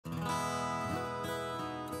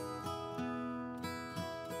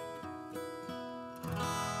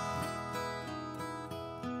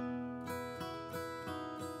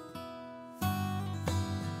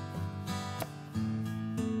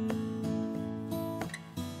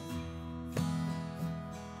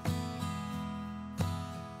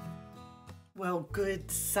Well,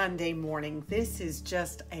 good Sunday morning. This is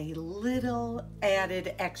just a little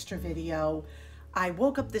added extra video. I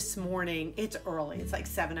woke up this morning, it's early, it's like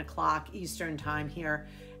 7 o'clock Eastern time here,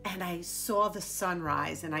 and I saw the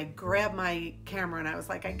sunrise and I grabbed my camera and I was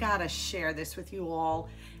like, I gotta share this with you all.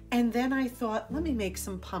 And then I thought, let me make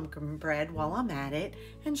some pumpkin bread while I'm at it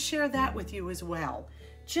and share that with you as well.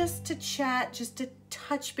 Just to chat, just to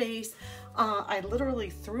touch base. I literally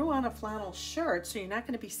threw on a flannel shirt, so you're not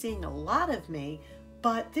going to be seeing a lot of me,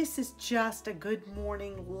 but this is just a good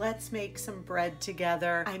morning. Let's make some bread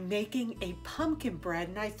together. I'm making a pumpkin bread,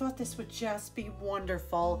 and I thought this would just be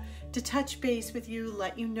wonderful to touch base with you,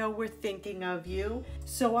 let you know we're thinking of you.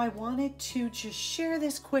 So I wanted to just share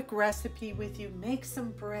this quick recipe with you, make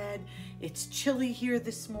some bread. It's chilly here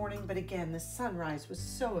this morning, but again, the sunrise was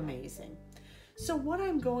so amazing. So what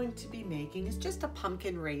I'm going to be making is just a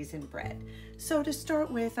pumpkin raisin bread. So to start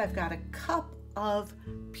with, I've got a cup of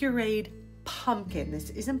pureed pumpkin. This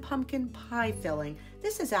isn't pumpkin pie filling.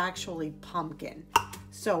 This is actually pumpkin.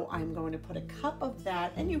 So I'm going to put a cup of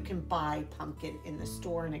that, and you can buy pumpkin in the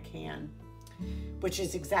store in a can, which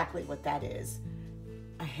is exactly what that is.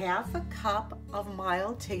 A half a cup of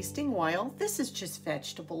mild tasting oil. This is just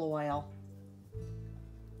vegetable oil.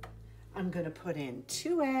 I'm going to put in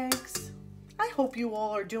 2 eggs. I hope you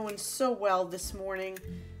all are doing so well this morning.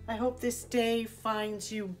 I hope this day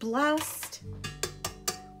finds you blessed.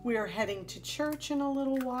 We are heading to church in a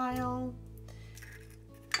little while.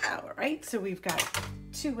 All right, so we've got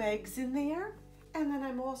 2 eggs in there. And then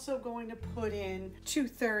I'm also going to put in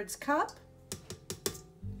 2/3 cup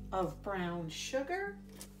of brown sugar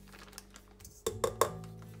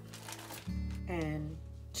and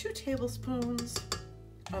 2 tablespoons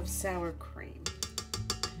of sour cream.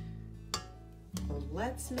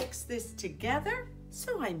 Let's mix this together.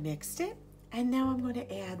 So I mixed it, and now I'm going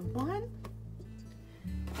to add 1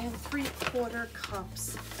 3/4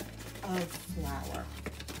 cups of flour.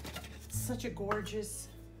 Such a gorgeous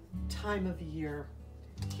time of year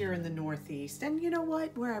here in the Northeast. And you know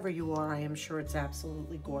what? Wherever you are, I am sure it's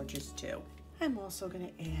absolutely gorgeous too. I'm also going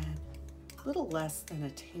to add a little less than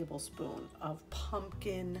a tablespoon of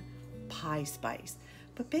pumpkin pie spice.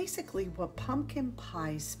 But basically what pumpkin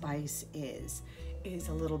pie spice is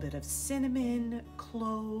a little bit of cinnamon,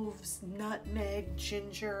 cloves, nutmeg,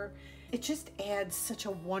 ginger. It just adds such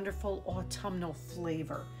a wonderful autumnal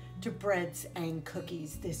flavor to breads and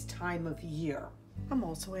cookies this time of year. I'm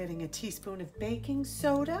also adding a teaspoon of baking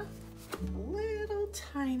soda, a little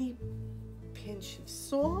tiny pinch of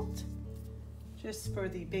salt, just for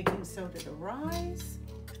the baking soda to rise.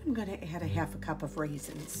 I'm going to add a half a cup of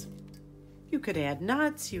raisins. You could add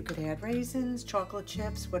nuts, you could add raisins, chocolate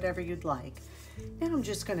chips, whatever you'd like. Now I'm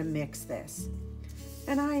just going to mix this.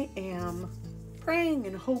 And I am praying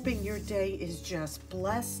and hoping your day is just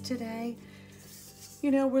blessed today.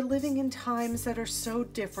 You know, we're living in times that are so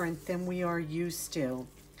different than we are used to.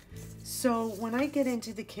 So when I get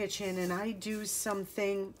into the kitchen and I do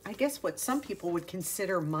something, I guess what some people would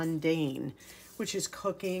consider mundane, which is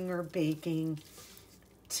cooking or baking,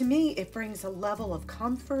 to me, it brings a level of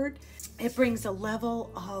comfort. It brings a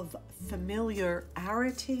level of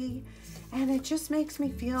familiarity, and it just makes me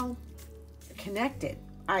feel connected,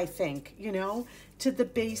 I think, you know, to the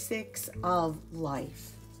basics of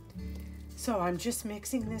life. So I'm just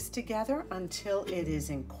mixing this together until it is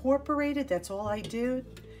incorporated. That's all I do.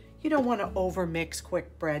 You don't want to overmix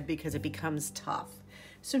quick bread because it becomes tough.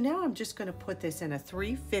 So now I'm just going to put this in a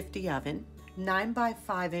 350 oven, 9 by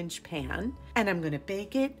 5 inch pan, and I'm going to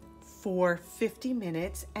bake it for 50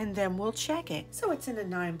 minutes, and then we'll check it. So it's in a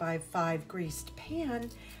 9 by 5 greased pan.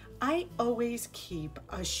 I always keep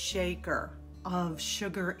a shaker of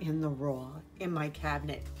sugar in the raw in my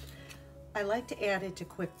cabinet. I like to add it to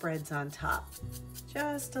quick breads on top,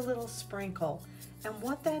 just a little sprinkle. And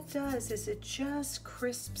what that does is it just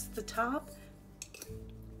crisps the top.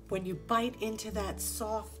 When you bite into that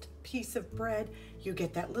soft piece of bread, you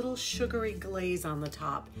get that little sugary glaze on the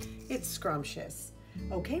top. It's scrumptious.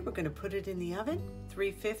 Okay, we're going to put it in the oven,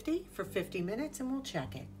 350 for 50 minutes, and we'll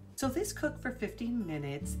check it. So this cooked for 50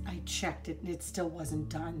 minutes. I checked it and it still wasn't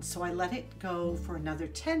done. So I let it go for another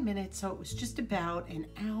 10 minutes. So it was just about an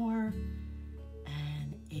hour,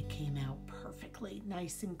 and it came out perfectly,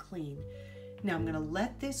 nice and clean. Now I'm going to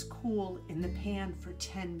let this cool in the pan for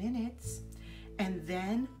 10 minutes, and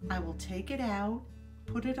then I will take it out,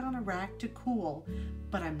 put it on a rack to cool,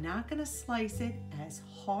 but I'm not going to slice it as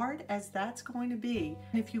hard as that's going to be.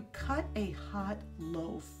 And if you cut a hot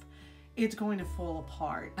loaf, it's going to fall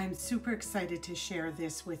apart. I'm super excited to share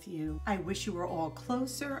this with you. I wish you were all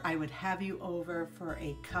closer. I would have you over for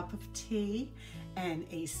a cup of tea and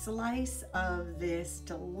a slice of this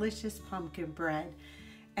delicious pumpkin bread,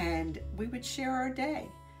 and we would share our day.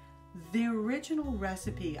 The original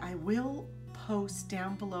recipe I will post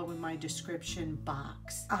down below in my description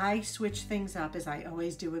box. I switch things up as I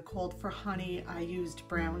always do. It called for honey. I used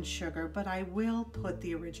brown sugar, but I will put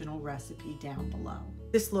the original recipe down below.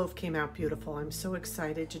 This loaf came out beautiful. I'm so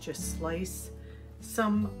excited to just slice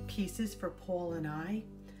some pieces for Paul and I.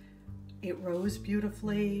 It rose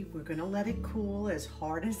beautifully. We're gonna let it cool. As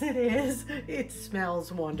hard as it is, it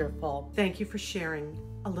smells wonderful. Thank you for sharing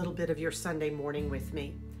a little bit of your Sunday morning with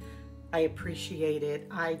me. I appreciate it.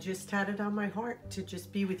 I just had it on my heart to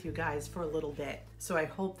just be with you guys for a little bit. So I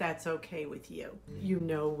hope that's okay with you. You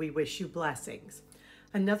know we wish you blessings.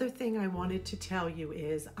 Another thing I wanted to tell you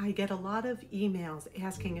is I get a lot of emails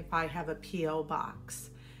asking if I have a P.O. box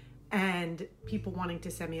and people wanting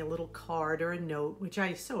to send me a little card or a note, which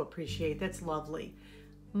I so appreciate. That's lovely.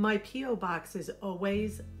 My P.O. box is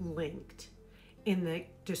always linked in the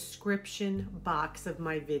description box of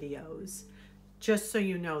my videos. Just so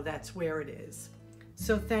you know, that's where it is.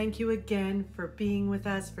 So thank you again for being with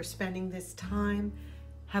us, for spending this time.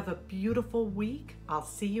 Have a beautiful week. I'll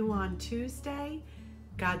see you on Tuesday.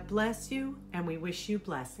 God bless you, and we wish you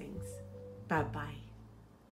blessings. Bye-bye.